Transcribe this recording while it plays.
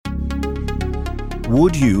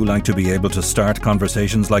Would you like to be able to start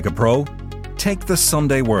conversations like a pro? Take the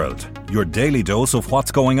Sunday World, your daily dose of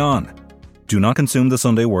what's going on. Do not consume the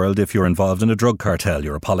Sunday World if you're involved in a drug cartel,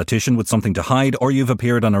 you're a politician with something to hide, or you've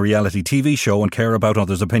appeared on a reality TV show and care about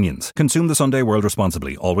others' opinions. Consume the Sunday World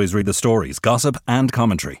responsibly. Always read the stories, gossip and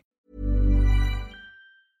commentary.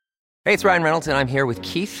 Hey, it's Ryan Reynolds, and I'm here with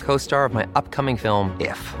Keith, co-star of my upcoming film,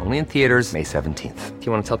 If, only in theaters May 17th. Do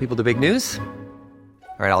you want to tell people the big news?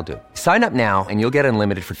 All right, I'll do it. Sign up now and you'll get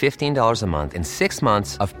unlimited for $15 a month and 6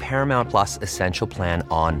 months of Paramount Plus Essential Plan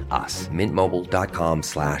on us.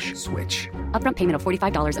 MintMobile.com/switch. Upfront payment of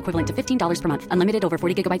 $45 equivalent to $15 per month. Unlimited over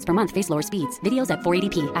 40 gigabytes per month. Face lower speeds. Videos at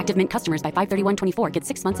 480p. Active Mint customers by 531.24 get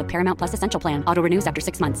 6 months of Paramount Plus Essential Plan. Auto renews after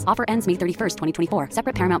 6 months. Offer ends May 31st, 2024.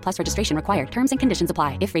 Separate Paramount Plus registration required. Terms and conditions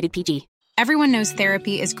apply if rated PG. Everyone knows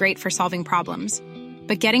therapy is great for solving problems.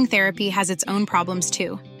 But getting therapy has its own problems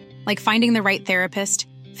too. Like finding the right therapist,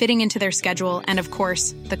 fitting into their schedule, and of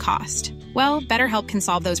course, the cost. Well, BetterHelp can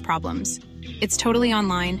solve those problems. It's totally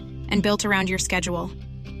online and built around your schedule.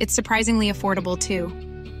 It's surprisingly affordable, too.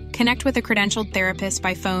 Connect with a credentialed therapist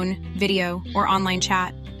by phone, video, or online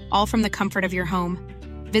chat, all from the comfort of your home.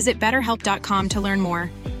 Visit BetterHelp.com to learn more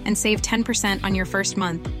and save 10% on your first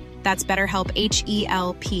month. That's BetterHelp,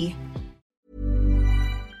 H-E-L-P.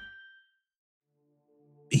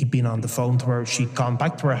 He'd been on the phone to her. She'd gone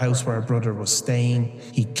back to her house where her brother was staying.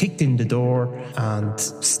 He kicked in the door and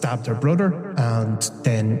stabbed her brother and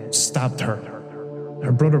then stabbed her.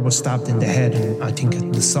 Her brother was stabbed in the head and I think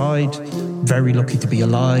in the side. Very lucky to be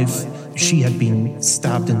alive. She had been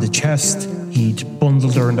stabbed in the chest. He'd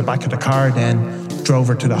bundled her in the back of the car then, drove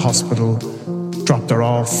her to the hospital, dropped her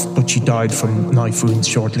off, but she died from knife wounds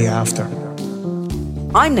shortly after.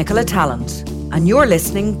 I'm Nicola Tallant and you're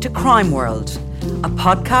listening to Crime World, a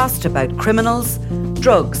podcast about criminals,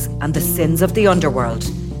 drugs and the sins of the underworld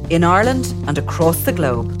in Ireland and across the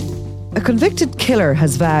globe. A convicted killer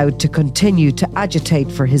has vowed to continue to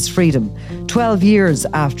agitate for his freedom 12 years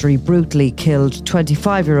after he brutally killed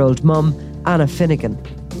 25-year-old mum Anna Finnegan.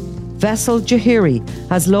 Vessel Jahiri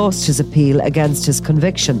has lost his appeal against his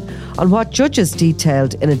conviction on what judges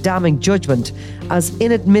detailed in a damning judgment as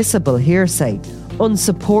inadmissible hearsay,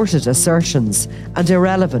 unsupported assertions and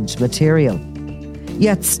irrelevant material.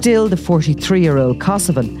 Yet still the 43-year-old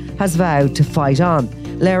Kosovan has vowed to fight on,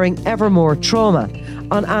 layering ever more trauma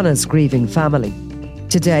on Anna's grieving family.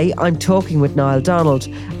 Today, I'm talking with Niall Donald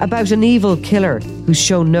about an evil killer who's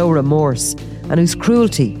shown no remorse and whose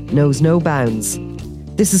cruelty knows no bounds.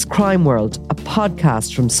 This is Crime World, a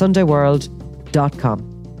podcast from SundayWorld.com.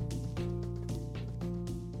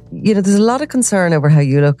 You know, there's a lot of concern over how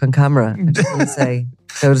you look on camera. I just want to say,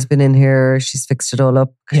 Coda's been in here, she's fixed it all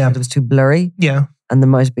up. Yeah. It was too blurry. Yeah. And there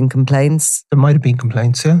might have been complaints. There might have been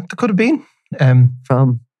complaints, yeah. There could have been.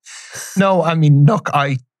 From? No, I mean, look,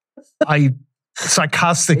 I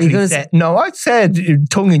sarcastically said, no, I said,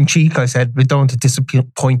 tongue-in-cheek, I said, we don't want to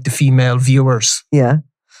disappoint the female viewers. Yeah.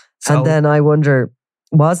 So, and then I wonder,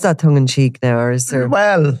 was that tongue-in-cheek now, or is there...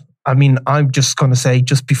 Well, I mean, I'm just going to say,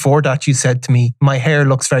 just before that, you said to me, my hair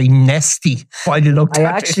looks very nesty. While you looked I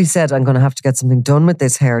at actually it. said I'm going to have to get something done with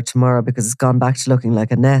this hair tomorrow because it's gone back to looking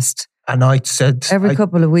like a nest. And I said... Every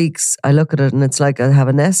couple of weeks, I look at it and it's like I have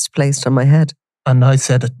a nest placed on my head. And I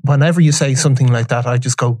said, whenever you say something like that, I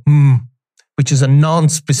just go, which is a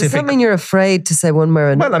non-specific... Does that mean you're afraid to say one way or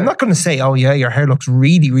another? Well, I'm not going to say, oh yeah, your hair looks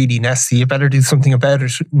really, really nasty. You better do something about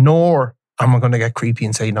it. Nor am I going to get creepy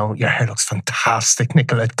and say, no, your hair looks fantastic,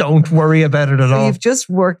 Nicola. Don't worry about it at all. You've just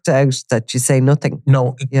worked out that you say nothing.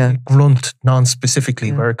 No, grunt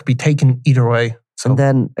non-specifically, where it could be taken either way. So. And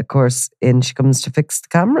then, of course, in she comes to fix the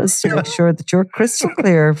cameras to make sure that you're crystal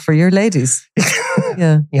clear for your ladies.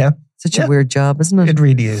 Yeah. Yeah. Such a weird job, isn't it? It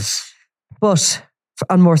really is. But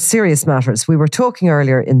on more serious matters, we were talking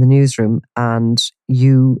earlier in the newsroom and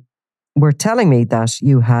you were telling me that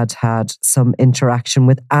you had had some interaction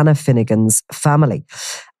with Anna Finnegan's family,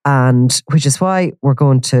 and which is why we're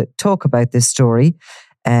going to talk about this story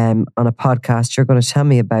on a podcast. You're going to tell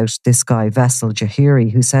me about this guy, Vessel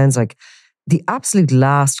Jahiri, who sounds like the absolute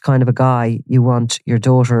last kind of a guy you want your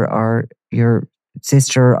daughter or your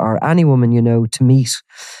sister or any woman you know to meet.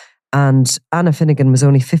 And Anna Finnegan was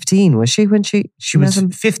only 15, was she, when she was met him?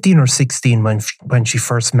 15 or 16 when she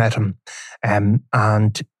first met him. And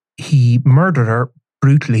he murdered her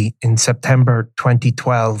brutally in September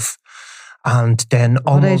 2012. And then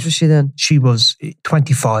What age was she then? She was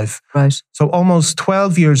 25. Right. So almost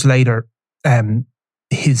 12 years later,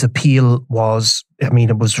 his appeal was,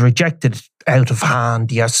 it was rejected out of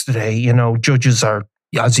hand yesterday. You know, judges are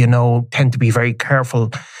as you know, tend to be very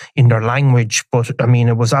careful in their language. But I mean,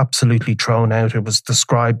 it was absolutely thrown out. It was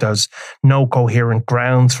described as no coherent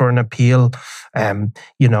grounds for an appeal.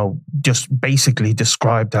 Just basically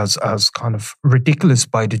described as kind of ridiculous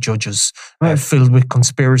by the judges, filled with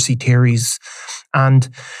conspiracy theories. And,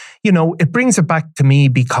 it brings it back to me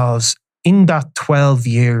because in that 12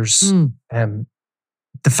 years,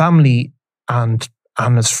 the family and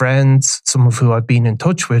Anna's friends, some of who I've been in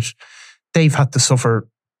touch with, they've had to suffer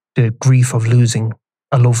the grief of losing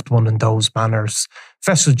a loved one in those manners.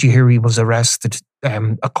 Faisal Jahiri was arrested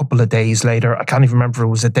a couple of days later. I can't even remember if it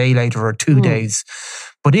was a day later or 2 days.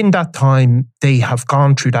 But in that time, they have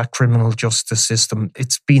gone through that criminal justice system.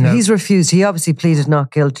 It's been he's refused. He obviously pleaded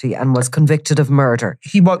not guilty and was convicted of murder.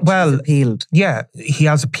 He was appealed. Yeah, he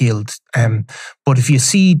has appealed. But if you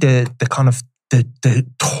see the kind of the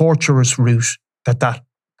torturous route that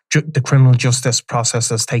the criminal justice process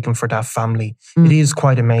has taken for that family, it is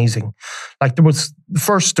quite amazing. Like there was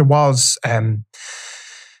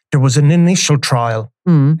an initial trial.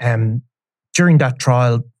 During that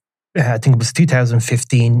trial, I think it was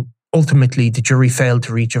 2015, ultimately the jury failed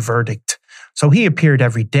to reach a verdict. So he appeared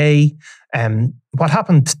every day. What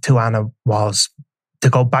happened to Anna was, to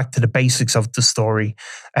go back to the basics of the story,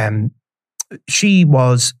 she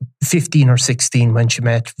was 15 or 16 when she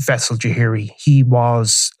met Faisal Jahiri. He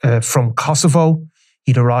was from Kosovo.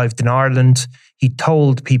 He'd arrived in Ireland. He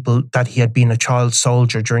told people that he had been a child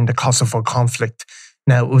soldier during the Kosovo conflict.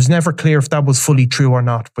 Now, it was never clear if that was fully true or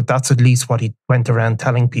not, but that's at least what he went around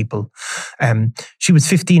telling people. She was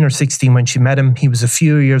 15 or 16 when she met him. He was a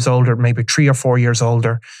few years older, maybe 3 or 4 years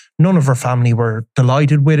older. None of her family were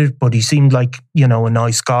delighted with it, but he seemed like, a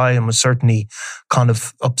nice guy and was certainly kind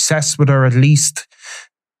of obsessed with her, at least.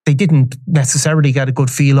 They didn't necessarily get a good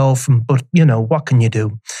feel of him, but, what can you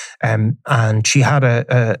do? And she had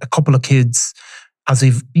a couple of kids as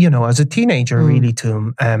a teenager, really, to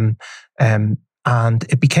him. And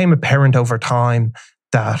it became apparent over time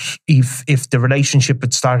that if the relationship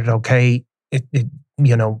had started okay,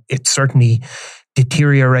 it certainly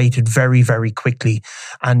deteriorated very, very quickly.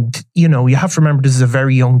 And, you have to remember, this is a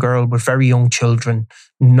very young girl with very young children,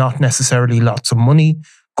 not necessarily lots of money,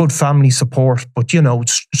 good family support, but,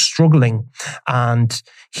 struggling. And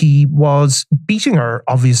he was beating her,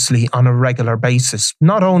 obviously, on a regular basis.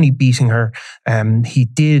 Not only beating her, he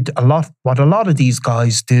did what a lot of these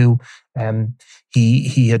guys do.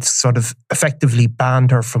 He had sort of effectively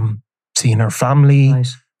banned her from seeing her family. Right.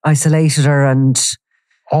 Isolated her and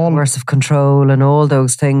coercive control and all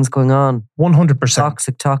those things going on.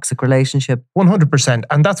 100%. Toxic relationship. 100%.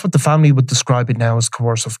 And that's what the family would describe it now as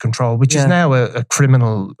coercive control, which is now a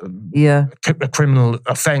criminal a criminal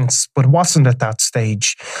offence, but it wasn't at that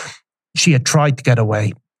stage. She had tried to get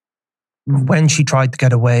away. When she tried to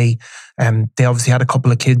get away, they obviously had a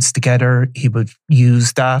couple of kids together. He would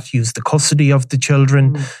use the custody of the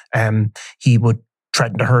children. He would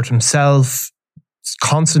threaten to hurt himself,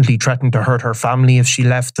 constantly threatened to hurt her family if she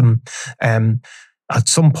left them. At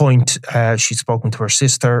some point, she'd spoken to her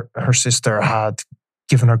sister. Her sister had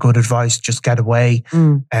given her good advice, just get away.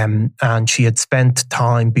 And she had spent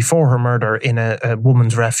time before her murder in a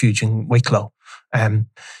woman's refuge in Wicklow.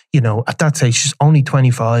 At that stage, she's only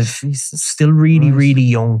 25, still really, really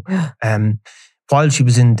young. While she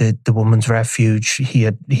was in the woman's refuge, he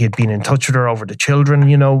had been in touch with her over the children,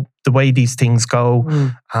 the way these things go.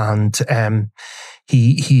 And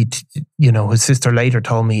his sister later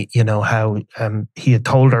told me, how he had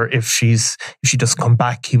told her if she doesn't come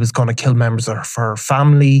back, he was going to kill members of her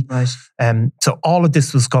family. Right. So all of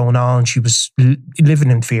this was going on. She was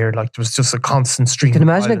living in fear. Like, there was just a constant stream. You can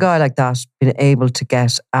imagine violence. a guy like that being able to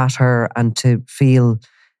get at her and to feel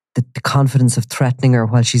the confidence of threatening her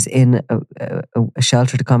while she's in a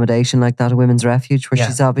sheltered accommodation like that, a women's refuge, where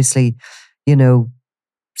she's obviously,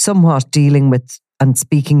 somewhat dealing with and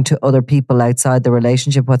speaking to other people outside the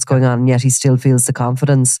relationship, what's going on, and yet he still feels the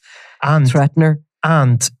confidence and threaten her.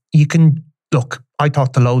 And you can, look, I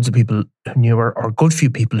talked to loads of people who knew her, or a good few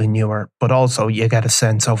people who knew her, but also you get a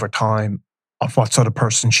sense over time of what sort of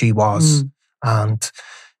person she was. And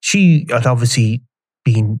she had obviously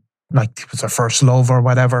been, like, it was her first love or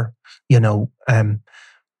whatever,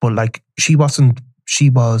 but like, she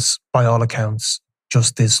was, by all accounts,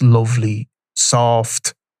 just this lovely,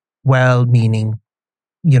 soft, well-meaning,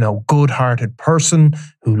 good-hearted person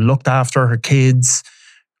who looked after her kids,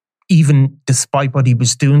 even despite what he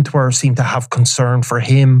was doing to her, seemed to have concern for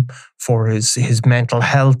him, for his mental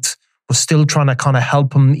health, was still trying to kind of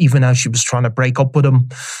help him, even as she was trying to break up with him.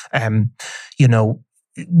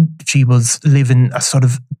 she was living a sort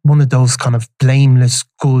of one of those kind of blameless,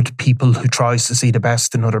 good people who tries to see the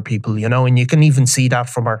best in other people, you know, and you can even see that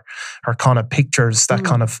from her kind of pictures, that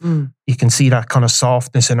kind of, you can see that kind of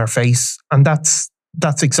softness in her face. And that's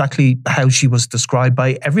exactly how she was described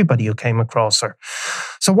by everybody who came across her.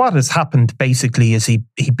 So what has happened basically is he'd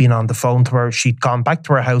been on the phone to her. She'd gone back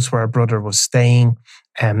to her house where her brother was staying.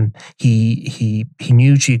 He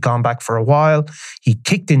knew she'd gone back for a while. He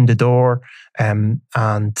kicked in the door and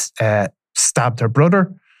stabbed her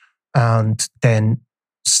brother and then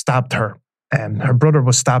stabbed her. Her brother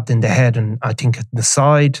was stabbed in the head and I think at the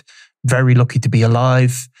side, very lucky to be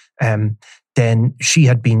alive. Then she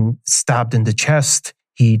had been stabbed in the chest.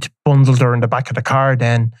 He'd bundled her in the back of the car,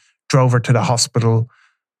 then drove her to the hospital,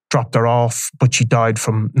 dropped her off, but she died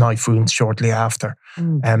from knife wounds shortly after.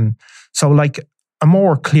 So like a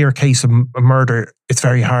more clear case of a murder, it's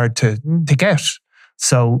very hard to get.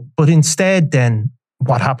 So, but instead then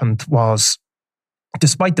what happened was,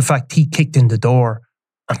 despite the fact he kicked in the door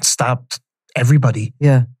and stabbed everybody,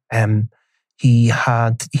 he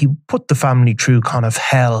put the family through kind of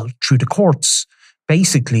hell through the courts,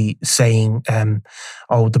 basically saying,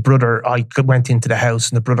 the brother, I went into the house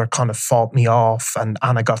and the brother kind of fought me off and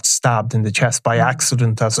Anna got stabbed in the chest by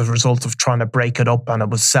accident as a result of trying to break it up and it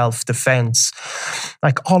was self-defense.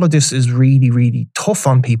 Like all of this is really, really tough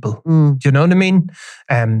on people. Do you know what I mean?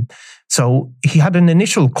 So he had an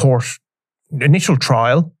initial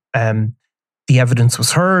trial. The evidence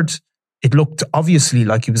was heard. It looked obviously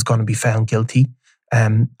like he was going to be found guilty.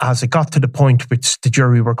 As it got to the point which the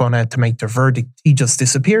jury were going to make their verdict, he just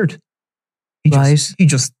disappeared. He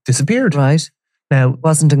just disappeared. Right. Now,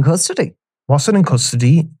 wasn't in custody. Wasn't in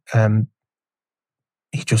custody.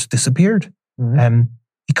 He just disappeared. Right.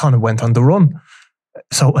 He kind of went on the run.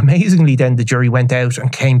 So amazingly, then the jury went out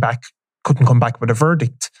and couldn't come back with a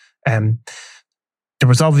verdict. There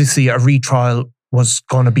was obviously a retrial was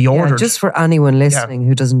going to be ordered. Just for anyone listening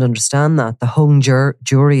who doesn't understand that, the hung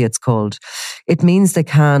jury it's called, it means they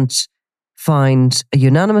can't find a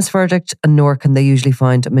unanimous verdict and nor can they usually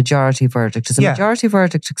find a majority verdict. Is a majority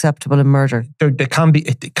verdict acceptable in murder? It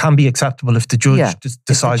can be acceptable if the judge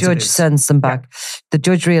decides. If the judge sends them back. The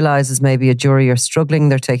judge realises maybe a jury are struggling,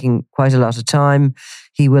 they're taking quite a lot of time.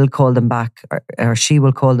 He will call them back or she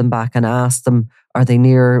will call them back and ask them, are they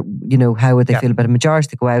near, how would they feel about a majority?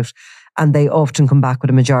 They go out and they often come back with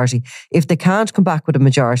a majority. If they can't come back with a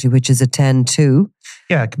majority, which is a 10-2.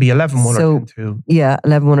 Yeah, it could be 11-1 or 10-2. Yeah,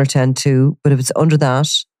 11-1 or 10-2. But if it's under that,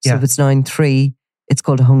 so if it's 9-3, it's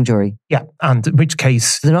called a hung jury. Yeah, and in which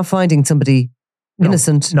case... So they're not finding somebody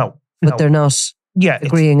innocent. But they're not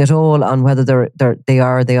agreeing at all on whether they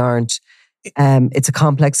are or they aren't. It's a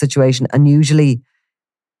complex situation. And usually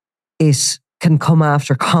it can come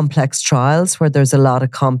after complex trials where there's a lot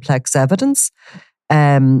of complex evidence.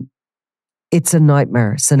 It's a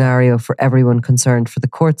nightmare scenario for everyone concerned, for the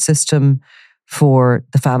court system, for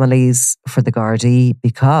the families, for the Gardaí,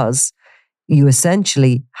 because you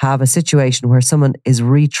essentially have a situation where someone is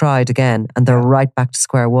retried again and they're right back to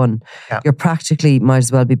square one. Yeah. You're practically might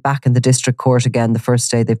as well be back in the district court again the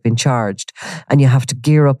first day they've been charged. And you have to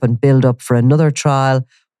gear up and build up for another trial,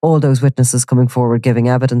 all those witnesses coming forward, giving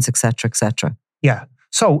evidence, etc., etc. Yeah.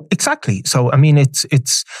 So, exactly. So, I mean,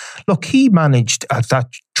 it's look, he managed at that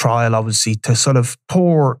trial, obviously, to sort of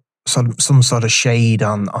pour some sort of shade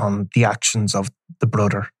on the actions of the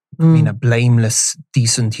brother. I mean, a blameless,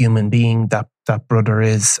 decent human being that brother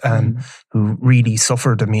is, who really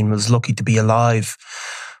suffered. I mean, was lucky to be alive.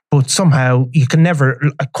 But somehow you can never,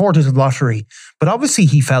 a court is a lottery. But obviously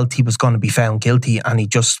he felt he was going to be found guilty and he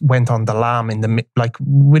just went on the lam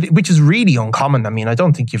which is really uncommon. I mean, I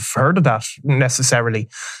don't think you've heard of that necessarily.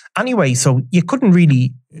 Anyway, so you couldn't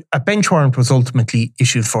really, a bench warrant was ultimately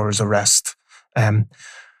issued for his arrest. And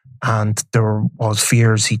there was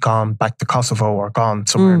fears he'd gone back to Kosovo or gone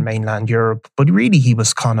somewhere in mainland Europe. But really he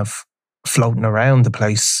was kind of floating around the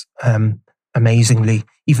place, amazingly,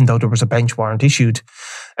 even though there was a bench warrant issued.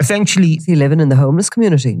 Eventually... Was he living in the homeless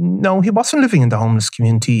community? No, he wasn't living in the homeless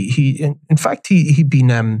community. In fact, he'd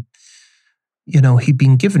been, he'd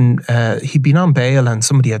been given, he'd been on bail and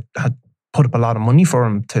somebody had put up a lot of money for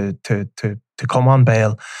him to come on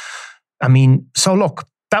bail. I mean, so look,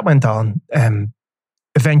 that went on.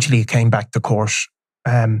 Eventually it came back to court.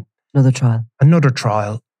 Another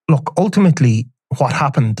trial. Look, ultimately, what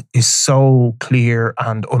happened is so clear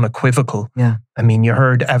and unequivocal. Yeah. I mean, you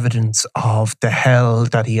heard evidence of the hell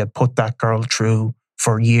that he had put that girl through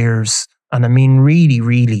for years. And I mean, really,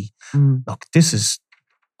 really, look, this is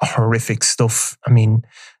horrific stuff. I mean,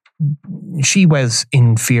 she was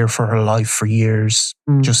in fear for her life for years.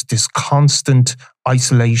 Just this constant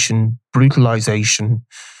isolation, brutalization,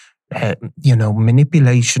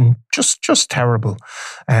 manipulation, just terrible.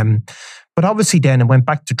 But obviously then it went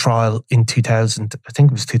back to trial in 2000, I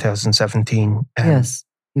think it was 2017. Yes,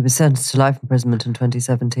 he was sentenced to life imprisonment in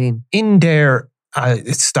 2017. In there,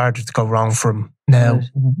 it started to go wrong for him. Now,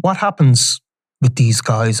 what happens with these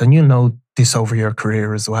guys, and you know this over your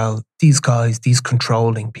career as well, these guys, these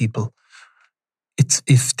controlling people, it's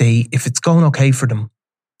if it's going okay for them,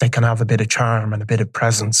 they can have a bit of charm and a bit of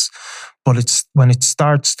presence. But it's when it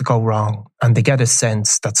starts to go wrong and they get a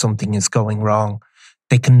sense that something is going wrong,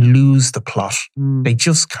 they can lose the plot. They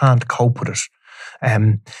just can't cope with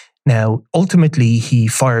it. Now, ultimately, he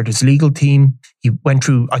fired his legal team. He went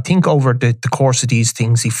through, I think over the course of these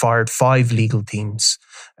things, he fired 5 legal teams.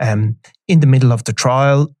 In the middle of the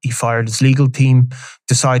trial, he fired his legal team,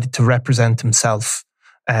 decided to represent himself.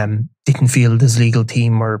 Didn't feel his legal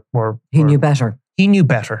team were He knew better. He knew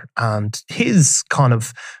better. And his kind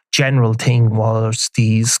of general thing was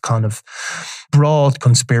these kind of broad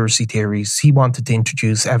conspiracy theories. He wanted to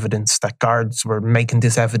introduce evidence that guards were making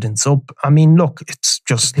this evidence up. I mean, look, it's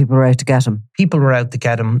just... People were out to get him. People were out to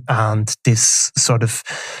get him, and this sort of,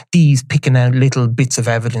 these picking out little bits of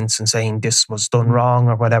evidence and saying this was done wrong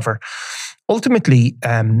or whatever. Ultimately,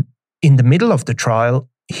 in the middle of the trial,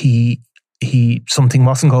 he something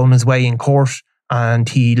wasn't going his way in court, and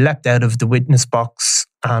he leapt out of the witness box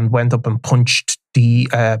and went up and punched the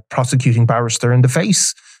prosecuting barrister in the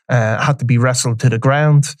face. Had to be wrestled to the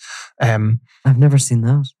ground. I've never seen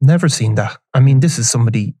that. Never seen that. I mean, this is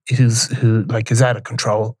somebody who is out of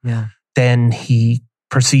control. Yeah. Then he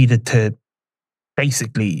proceeded to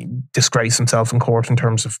basically disgrace himself in court in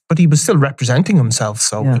terms of, but he was still representing himself.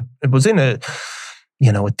 So it was in a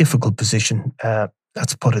difficult position.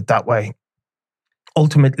 Let's put it that way.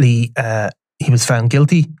 Ultimately, he was found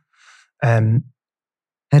guilty.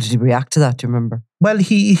 How did he react to that? Do you remember? Well,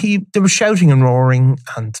 they were shouting and roaring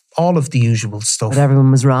and all of the usual stuff. But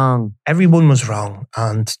everyone was wrong. Everyone was wrong.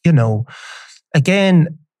 And,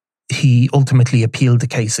 again, he ultimately appealed the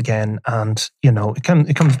case again. And, it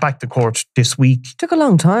comes back to court this week. It took a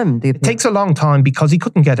long time. It takes a long time because he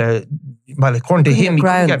couldn't get according to him,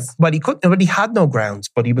 he had no grounds,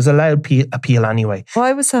 but he was allowed appeal anyway.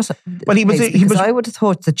 Why was that? Well, I would have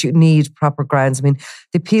thought that you need proper grounds. I mean,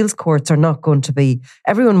 the appeals courts are not going to be,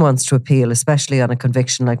 everyone wants to appeal, especially on a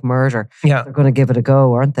conviction like murder. Yeah. They're going to give it a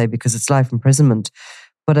go, aren't they? Because it's life imprisonment.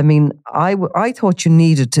 But I mean, I thought you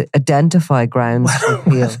needed to identify grounds to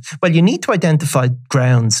appeal. Well, you need to identify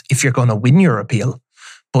grounds if you're going to win your appeal.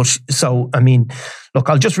 But so, I mean, look,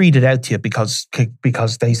 I'll just read it out to you because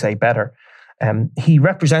they say better. He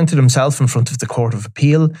represented himself in front of the Court of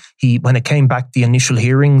Appeal. When it came back the initial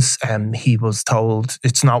hearings, he was told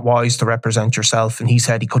it's not wise to represent yourself, and he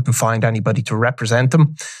said he couldn't find anybody to represent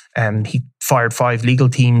him. He fired 5 legal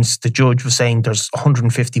teams. The judge was saying there's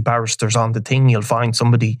 150 barristers on the thing. You'll find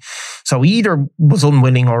somebody. So he either was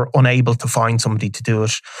unwilling or unable to find somebody to do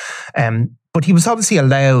it. But he was obviously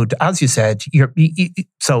allowed, as you said.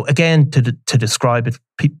 So again, to describe it,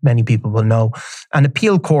 many people will know, an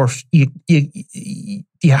appeal court, you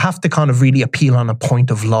have to kind of really appeal on a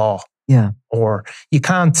point of law. Yeah. Or you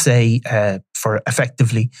can't say for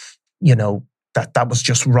effectively, that was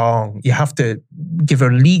just wrong. You have to give a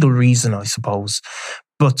legal reason, I suppose.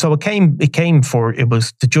 But so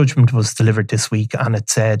the judgment was delivered this week, and it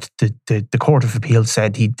said the Court of Appeal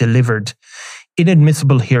said he delivered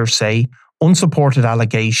inadmissible hearsay, unsupported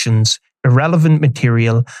allegations, irrelevant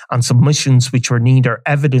material, and submissions which were neither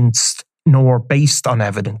evidenced nor based on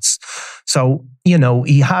evidence. So,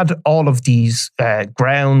 he had all of these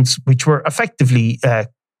grounds which were effectively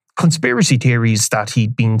conspiracy theories that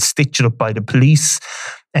he'd been stitched up by the police.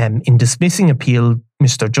 In dismissing appeal,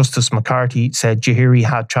 Mr. Justice McCarthy said Jahiri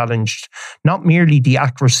had challenged not merely the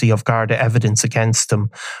accuracy of Garda evidence against him,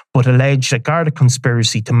 but alleged a Garda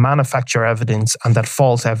conspiracy to manufacture evidence and that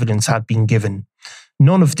false evidence had been given.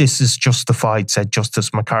 None of this is justified, said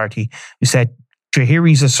Justice McCarthy, who said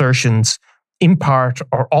Jahiri's assertions, in part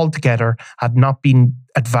or altogether, had not been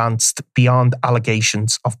advanced beyond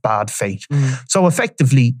allegations of bad faith. So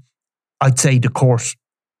effectively, I'd say the court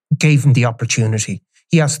gave him the opportunity.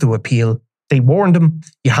 He has to appeal. They warned him,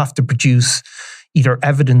 you have to produce either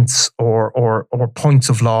evidence or points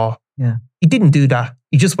of law. Yeah. He didn't do that.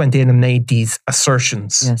 He just went in and made these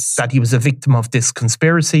assertions that he was a victim of this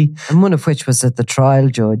conspiracy. And one of which was that the trial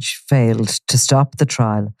judge failed to stop the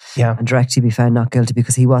trial and directly be found not guilty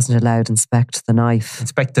because he wasn't allowed to inspect the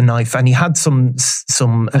knife. And he had some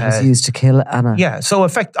that was used to kill Anna. Yeah, so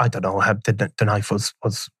I don't know how the knife was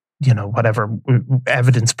whatever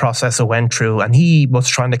evidence process it went through. And he was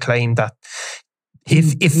trying to claim that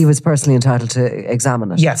if he was personally entitled to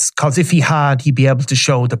examine it. Yes, because if he had, he'd be able to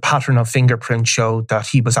show the pattern of fingerprints showed that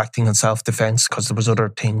he was acting in self-defense because there was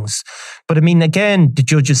other things. But I mean, again, the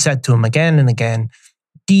judges said to him again and again,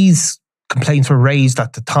 these complaints were raised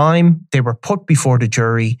at the time. They were put before the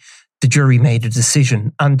jury. The jury made a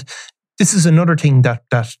decision. And this is another thing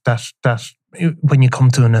that when you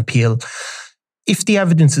come to an appeal, if the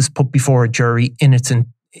evidence is put before a jury in its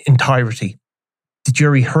entirety, the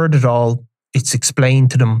jury heard it all, it's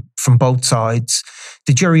explained to them from both sides,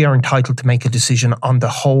 the jury are entitled to make a decision on the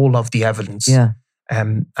whole of the evidence. Yeah.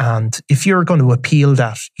 And if you're going to appeal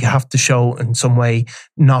that, you have to show in some way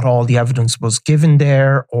not all the evidence was given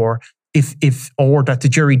there, or that the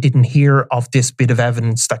jury didn't hear of this bit of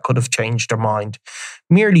evidence that could have changed their mind.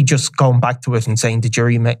 Merely just going back to it and saying the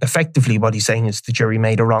jury effectively what he's saying is the jury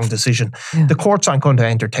made a wrong decision. Yeah. The courts aren't going to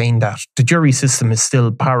entertain that. The jury system is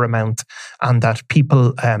still paramount, and that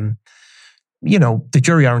people, the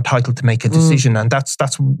jury are entitled to make a decision, and that's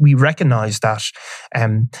we recognise that.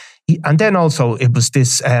 And then also it was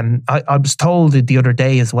this, I was told the other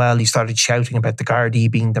day as well, he started shouting about the Gardaí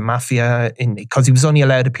being the mafia because he was only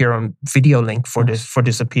allowed to appear on video link for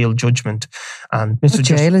this appeal judgment. And Mr. What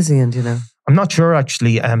jail is he in, do you know? I'm not sure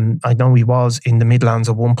actually. I know he was in the Midlands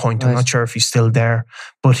at one point. Right. I'm not sure if he's still there.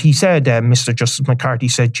 But he said, Mr. Justice McCarthy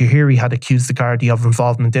said, Jahiri had accused the Gardaí of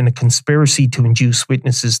involvement in a conspiracy to induce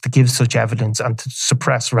witnesses to give such evidence and to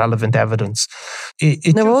suppress relevant evidence.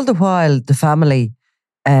 All the while, the family,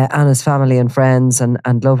 Anna's family and friends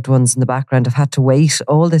and loved ones in the background have had to wait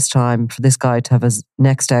all this time for this guy to have his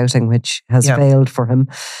next outing, which has failed for him.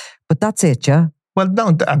 But that's it, yeah? Well,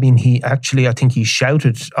 no, I mean, I think he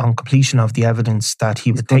shouted on completion of the evidence that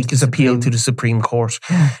he would take his appeal to the Supreme Court.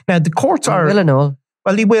 Now, the courts are... He will and all.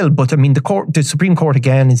 Well, he will, but I mean, the Supreme Court,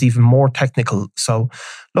 again, is even more technical. So,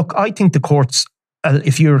 look, I think the courts,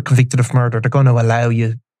 if you're convicted of murder, they're going to allow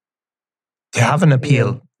you to have an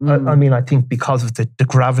appeal. I mean, I think because of the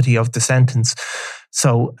gravity of the sentence.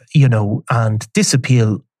 So, and this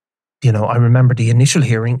appeal... I remember the initial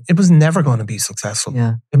hearing, it was never going to be successful.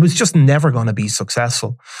 Yeah. It was just never going to be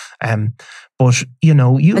successful. But,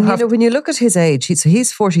 when you look at his age,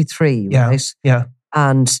 he's 43, right? Yeah.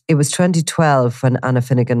 And it was 2012 when Anna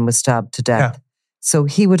Finnegan was stabbed to death. Yeah. So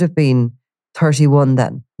he would have been 31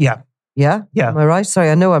 then. Yeah. Yeah? Yeah. Am I right? Sorry,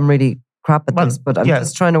 I know I'm really crap at this, but I'm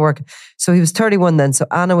just trying to work. So he was 31 then. So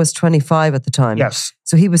Anna was 25 at the time. Yes.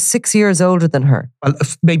 So he was 6 years older than her. Well,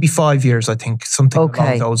 maybe 5 years, I think, something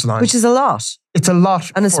along those lines. Which is a lot. It's a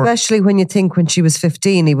lot. And especially when you think when she was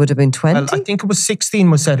 15, he would have been 20. Well, I think it was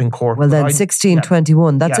 16 was said in court. Well, then 16,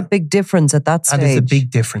 21. That's a big difference at that stage. That is a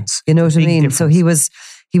big difference. You know what I mean? Difference. So he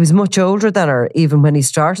was much older than her, even when he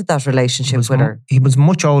started that relationship with her. He was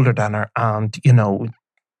much older than her. And,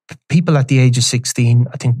 people at the age of 16,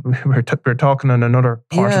 I think we're talking in another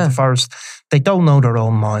part of the forest, they don't know their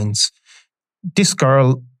own minds. This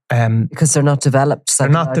girl... because they're not developed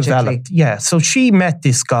psychologically. They're not developed, yeah. So she met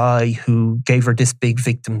this guy who gave her this big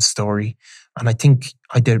victim story. And I think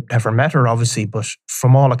never met her, obviously, but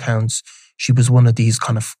from all accounts, she was one of these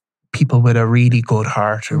kind of people with a really good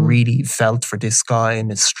heart who really felt for this guy and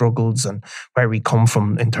his struggles and where he come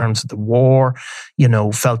from in terms of the war,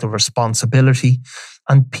 felt a responsibility.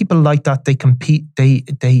 And people like that, they compete, they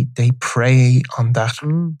prey on that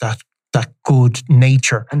good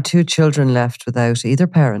nature. And 2 children left without either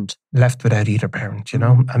parent.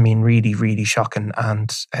 I mean, really, really shocking.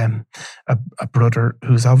 And a brother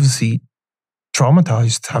who's obviously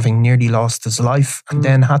traumatized, having nearly lost his life, and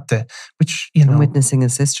then had to, and witnessing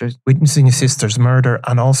his sister's murder,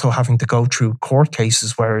 and also having to go through court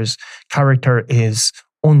cases where his character is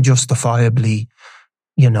unjustifiably,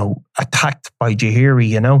 attacked by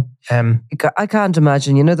Jahiri, I can't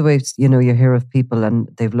imagine, the way, you hear of people and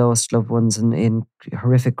they've lost loved ones in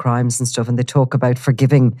horrific crimes and stuff, and they talk about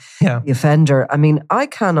forgiving the offender. I mean,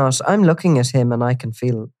 I'm looking at him and I can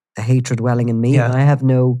feel the hatred welling in me, and I have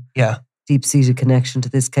no deep-seated connection to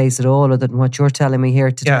this case at all, other than what you're telling me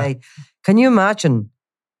here today. Can you imagine,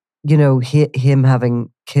 him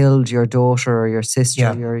having killed your daughter or your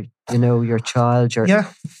sister, your child?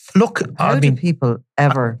 Look, how do people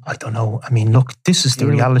ever? I don't know. I mean, look, this is the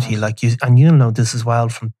reality. Like you'll know this as well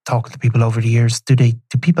from talking to people over the years. Do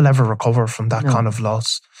people ever recover from that kind of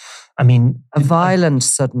loss? I mean, a violent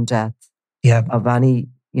sudden death. Yeah. Of any,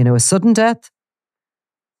 a sudden death,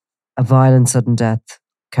 a violent sudden death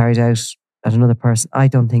carried out at another person. I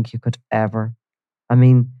don't think you could ever. I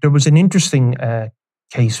mean, there was an interesting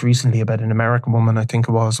case recently about an American woman, I think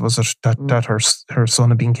it was it that her son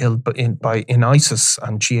had been killed in ISIS,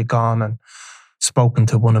 and she had gone and spoken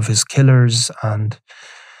to one of his killers, and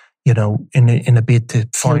you know, in a bid to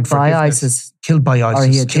find forgiveness. Killed by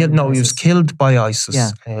ISIS. He was killed by ISIS.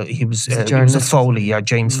 Yeah. He was a Foley,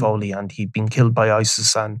 James Foley, and he'd been killed by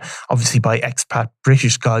ISIS, and obviously by expat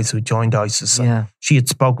British guys who joined ISIS. Yeah. She had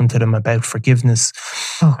spoken to them about forgiveness.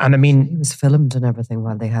 Oh, and I mean, he was filmed and everything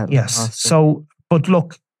while they had. Yes. So, but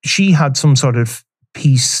look, she had some sort of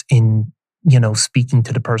peace in, you know, speaking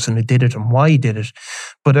to the person who did it and why he did it.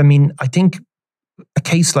 But I mean, I think a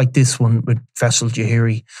case like this one with Faisal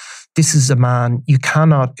Jahiri, this is a man, you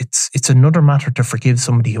cannot, it's another matter to forgive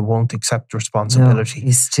somebody who won't accept responsibility. No,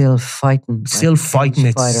 he's still fighting. Still fighting.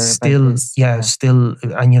 It's still, still,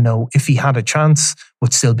 and you know, if he had a chance,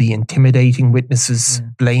 would still be intimidating witnesses,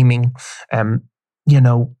 blaming, you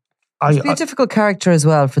know. It'd be a difficult character as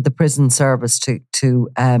well for the prison service to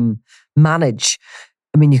manage.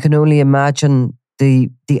 I mean, you can only imagine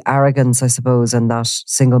the arrogance, I suppose, and that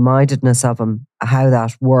single-mindedness of him, how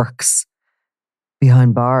that works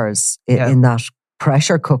behind bars in that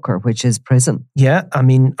pressure cooker, which is prison. Yeah, I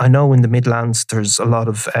mean, I know in the Midlands there's a lot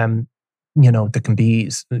of, you know, there can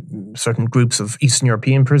be certain groups of Eastern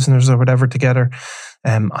European prisoners or whatever together.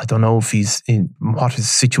 I don't know if what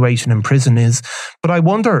his situation in prison is, but I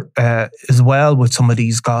wonder as well with some of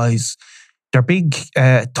these guys, they're big,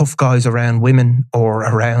 tough guys around women or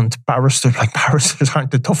around barristers. Like, barristers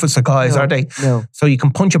aren't the toughest of guys, are they? No. So you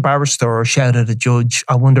can punch a barrister or shout at a judge.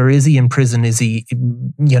 I wonder, is he in prison? Is he,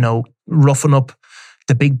 you know, roughing up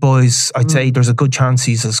the big boys? I'd say there's a good chance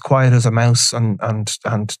he's as quiet as a mouse and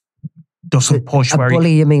doesn't push. A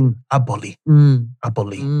bully, you mean? A bully. A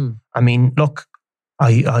bully. I mean, look,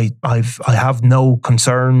 I have no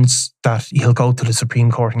concerns that he'll go to the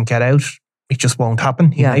Supreme Court and get out. It just won't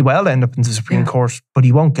happen. He may well end up in the Supreme Court, but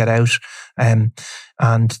he won't get out. And,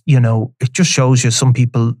 you know, it just shows you some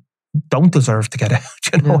people don't deserve to get out.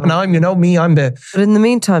 You know, and I'm the... But in the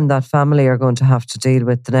meantime, that family are going to have to deal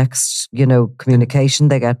with the next, you know, communication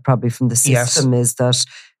they get probably from the system is that,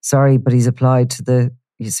 sorry, but he's applied to the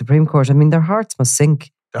Supreme Court. I mean, their hearts must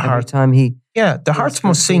sink every time he... Yeah, the hearts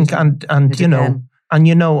must sink and you know,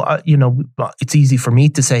 it's easy for me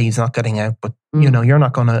to say he's not getting out, but, you know, you're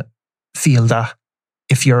not going to feel that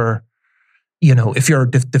if you're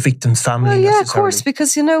the victim's family. Well, yeah, of course,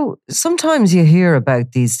 because, you know, sometimes you hear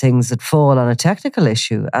about these things that fall on a technical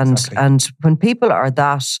issue, and when people are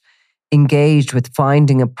that engaged with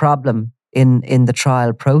finding a problem in the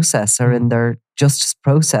trial process or in their justice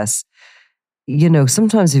process, you know,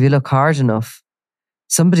 sometimes if you look hard enough,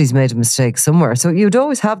 somebody's made a mistake somewhere. So you'd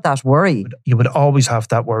always have that worry. You would always have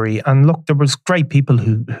that worry. And look, there was great people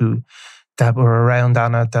who that were around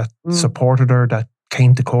Anna, that supported her, that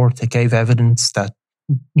came to court, that gave evidence, that,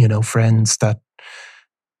 you know, friends that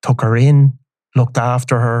took her in, looked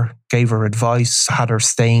after her, gave her advice, had her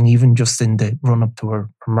staying even just in the run up to her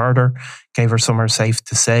murder, gave her somewhere safe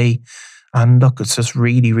to stay. And look, it's just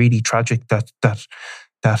really, really tragic that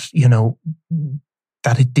you know,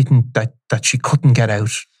 that it didn't, that she couldn't get out,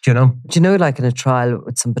 you know? Do you know, like in a trial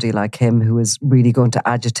with somebody like him who is really going to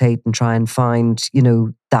agitate and try and find, you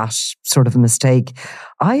know, that sort of a mistake,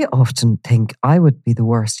 I often think I would be the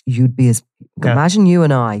worst. You'd be imagine you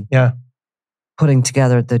and I putting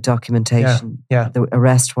together the documentation, the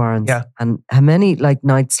arrest warrants, and how many like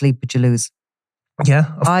nights sleep would you lose?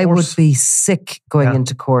 Yeah, I would be sick going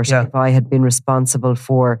into court if I had been responsible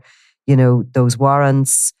for, you know, those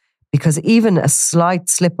warrants. Because even a slight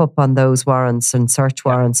slip up on those warrants and search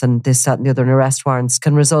warrants and this, that and the other and arrest warrants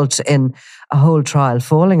can result in a whole trial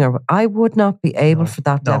falling. Or I would not be able for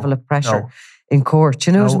that level of pressure in court.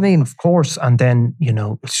 You know what I mean? Of course. And then, you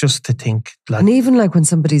know, it's just to think like... And even like when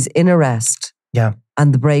somebody's in arrest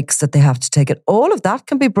and the breaks that they have to take it, all of that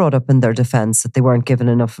can be brought up in their defence, that they weren't given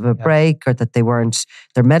enough of a break or that they weren't,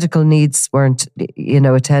 their medical needs weren't, you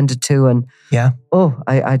know, attended to. And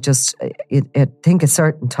I think a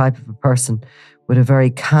certain type of a person with a very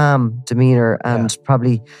calm demeanour and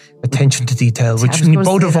probably... attention to detail, which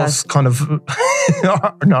both of us kind of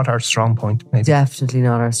are not our strong point, maybe. Definitely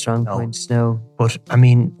not our strong point, no. But I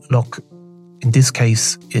mean, look, in this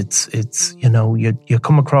case, it's you know, you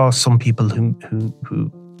come across some people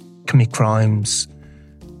who commit crimes,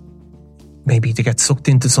 maybe they get sucked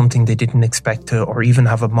into something they didn't expect to, or even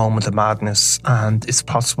have a moment of madness, and it's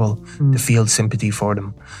possible to feel sympathy for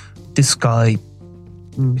them. This guy,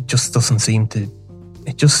 it just doesn't seem to.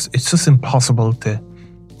 It's just impossible to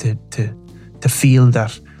feel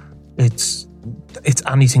that it's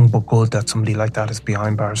anything but good that somebody like that is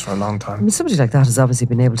behind bars for a long time. I mean, somebody like that has obviously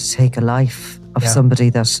been able to take a life of somebody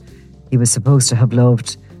that he was supposed to have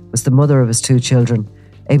loved, was the mother of his 2 children,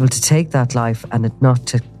 able to take that life and it not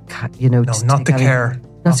to, you know, not to care.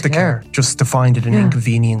 Not to care. Just to find it an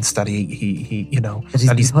inconvenience that he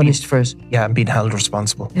that he's punished for it. Yeah, and being held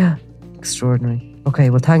responsible. Yeah, extraordinary. Okay,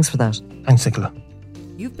 well, thanks for that. Thanks, Nicola.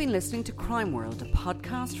 You've been listening to Crime World, a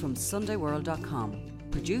podcast from SundayWorld.com.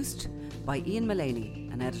 Produced by Ian Mullaney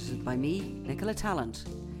and edited by me, Nicola Tallant.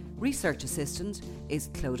 Research assistant is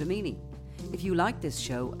Claude Amini. If you like this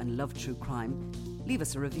show and love true crime, leave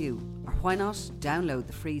us a review. Or why not download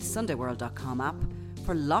the free SundayWorld.com app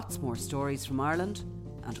for lots more stories from Ireland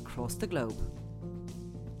and across the globe.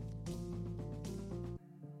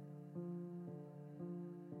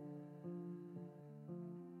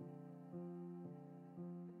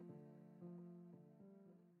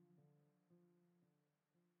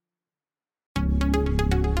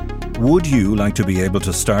 Would you like to be able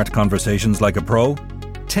to start conversations like a pro?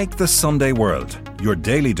 Take the Sunday World, your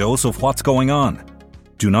daily dose of what's going on.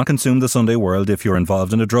 Do not consume the Sunday World if you're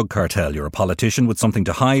involved in a drug cartel, you're a politician with something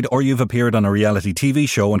to hide, or you've appeared on a reality TV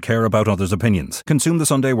show and care about others' opinions. Consume the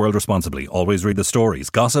Sunday World responsibly. Always read the stories,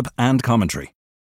 gossip and commentary.